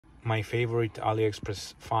My favorite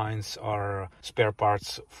Aliexpress finds are spare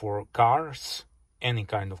parts for cars, any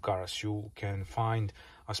kind of cars. You can find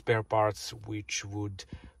spare parts which would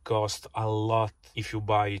cost a lot if you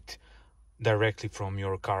buy it directly from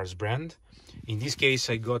your car's brand. In this case,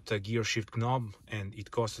 I got a gear shift knob and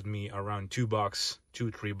it costed me around $2,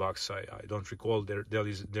 $2-3. I don't recall. There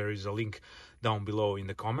is a link down below in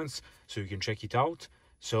the comments, so you can check it out.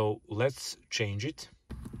 So let's change it.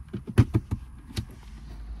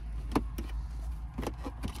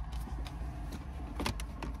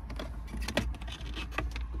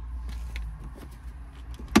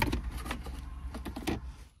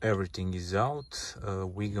 Everything is out.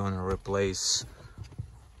 We're gonna replace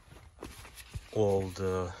all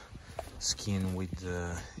the skin with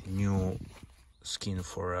the new skin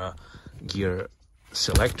for a gear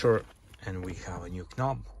selector, and we have a new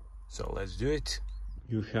knob. So let's do it.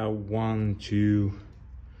 You have 1, 2,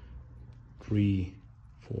 3,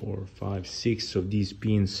 4, 5, 6 of these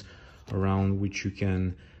pins around which you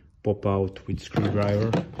can pop out with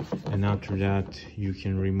screwdriver, and after that you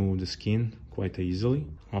can remove the skin quite easily.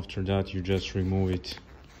 After that you just remove it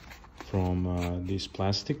from this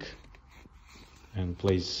plastic and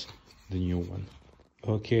place the new one.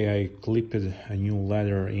 Okay, I clipped a new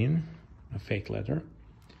leather in, a fake leather.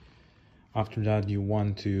 After that you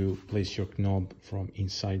want to place your knob from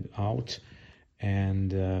inside out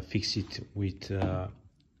and fix it with a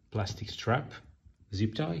plastic strap,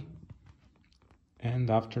 zip tie. And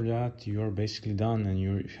after that you're basically done and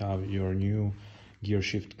you have your new gear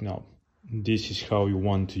shift knob. This is how you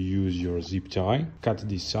want to use your zip tie. Cut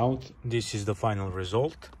this out. This is the final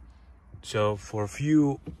result. So for a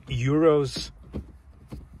few euros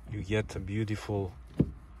you get a beautiful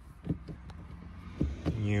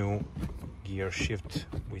new gear shift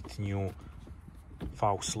with new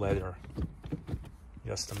Faux leather.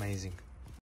 Just amazing.